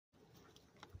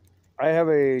I have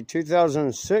a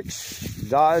 2006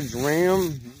 Dodge Ram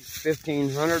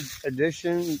 1500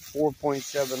 edition,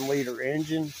 4.7 liter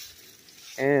engine,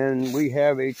 and we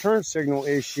have a turn signal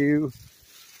issue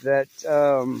that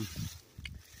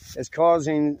is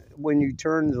causing, when you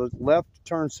turn the left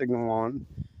turn signal on,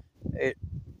 it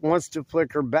wants to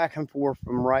flicker back and forth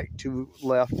from right to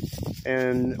left,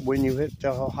 and when you hit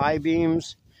the high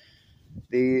beams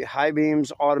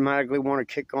automatically want to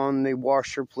kick on the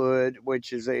washer fluid,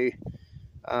 which is a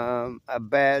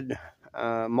bad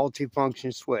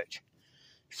multifunction switch.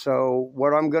 So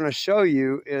what I'm going to show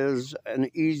you is an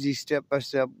easy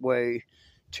step-by-step way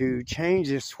to change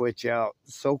this switch out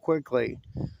so quickly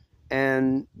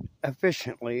and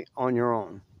efficiently on your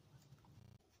own.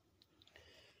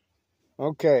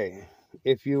 Okay,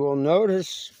 if you will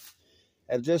notice,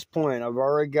 at this point I've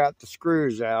already got the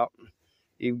screws out.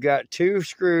 You've got two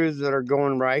screws that are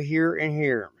going right here and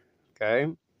here,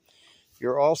 okay?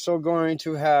 You're also going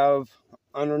to have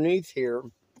underneath here,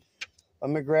 let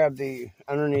me grab the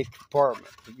underneath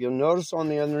compartment. If you'll notice on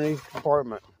the underneath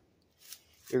compartment,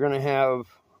 you're going to have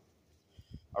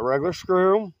a regular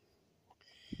screw,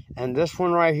 and this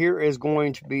one right here is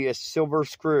going to be a silver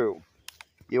screw.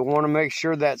 You'll want to make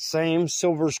sure that same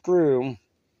silver screw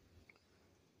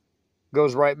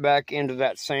goes right back into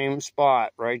that same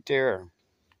spot right there.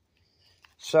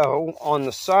 So on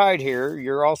the side here,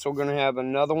 you're also going to have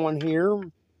another one here,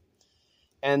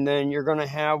 and then you're going to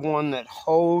have one that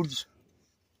holds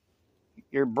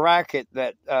your bracket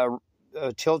that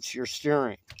tilts your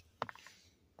steering.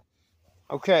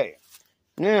 Okay,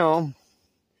 now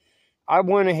I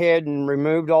went ahead and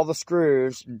removed all the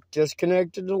screws,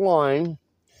 disconnected the line,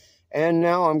 and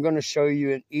now I'm going to show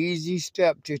you an easy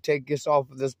step to take this off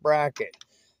of this bracket.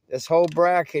 This whole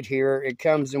bracket here, it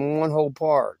comes in one whole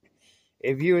part.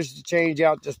 If you was to change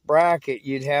out this bracket,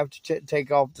 you'd have to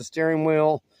take off the steering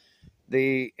wheel,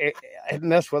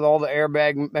 mess with all the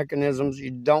airbag mechanisms. You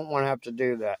don't want to have to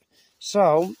do that.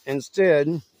 So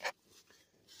instead,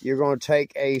 you're going to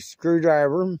take a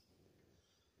screwdriver.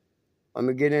 Let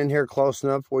me get in here close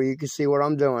enough where you can see what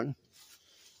I'm doing.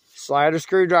 Slide a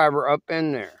screwdriver up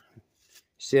in there.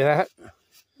 See that?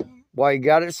 While you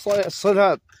got it slid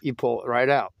up, you pull it right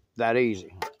out. That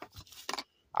easy.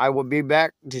 I will be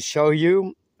back to show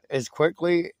you as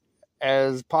quickly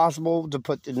as possible to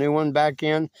put the new one back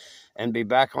in and be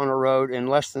back on the road in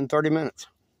less than 30 minutes.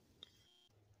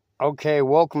 Okay,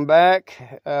 welcome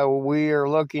back. We are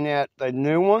looking at the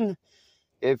new one.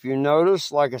 If you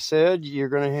notice, like I said, you're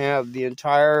going to have the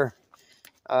entire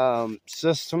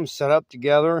system set up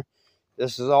together.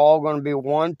 This is all going to be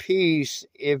one piece.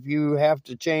 If you have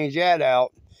to change that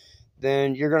out,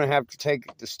 then you're going to have to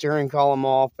take the steering column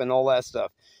off and all that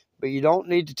stuff. But you don't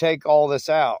need to take all this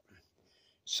out.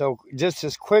 So just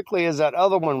as quickly as that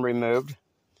other one removed,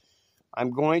 I'm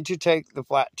going to take the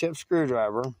flat tip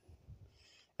screwdriver.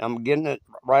 I'm getting it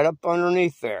right up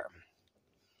underneath there.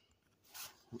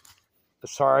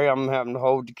 Sorry, I'm having to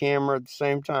hold the camera at the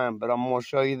same time, but I'm going to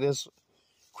show you this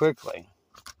quickly.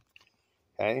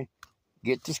 Okay,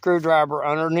 get the screwdriver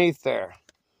underneath there,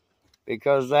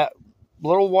 because that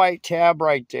little white tab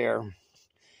right there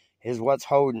is what's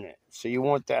holding it. So you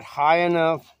want that high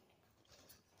enough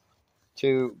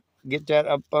to get that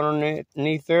up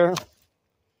underneath there.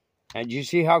 And you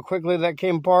see how quickly that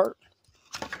came apart?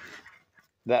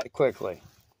 That quickly.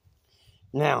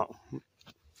 Now,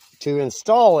 to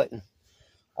install it,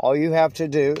 all you have to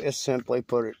do is simply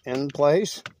put it in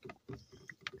place.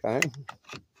 Okay.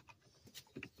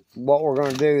 What we're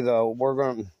going to do, though, we're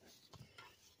going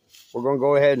to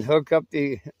go ahead and hook up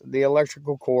the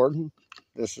electrical cord.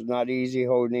 This is not easy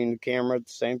holding the camera at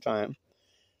the same time.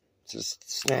 Just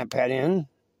snap that in.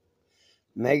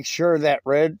 Make sure that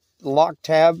red lock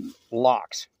tab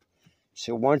locks.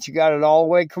 So once you got it all the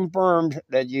way confirmed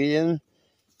that you didn't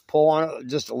pull on it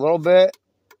just a little bit,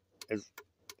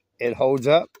 it holds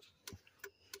up.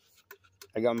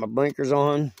 I got my blinkers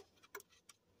on.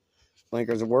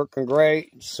 Blinkers are working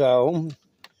great. So,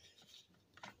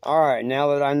 all right, now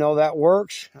that I know that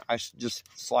works, I just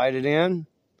slide it in.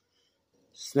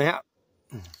 Snap.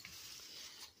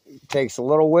 It takes a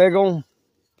little wiggle.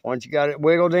 Once you got it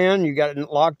wiggled in, you got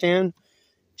it locked in,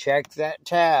 check that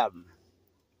tab.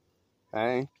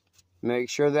 Okay? Make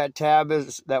sure that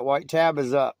white tab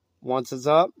is up. Once it's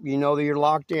up, you know that you're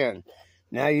locked in.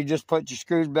 Now you just put your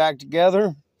screws back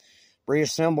together,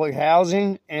 reassemble your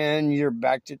housing, and you're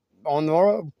back on the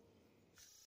road.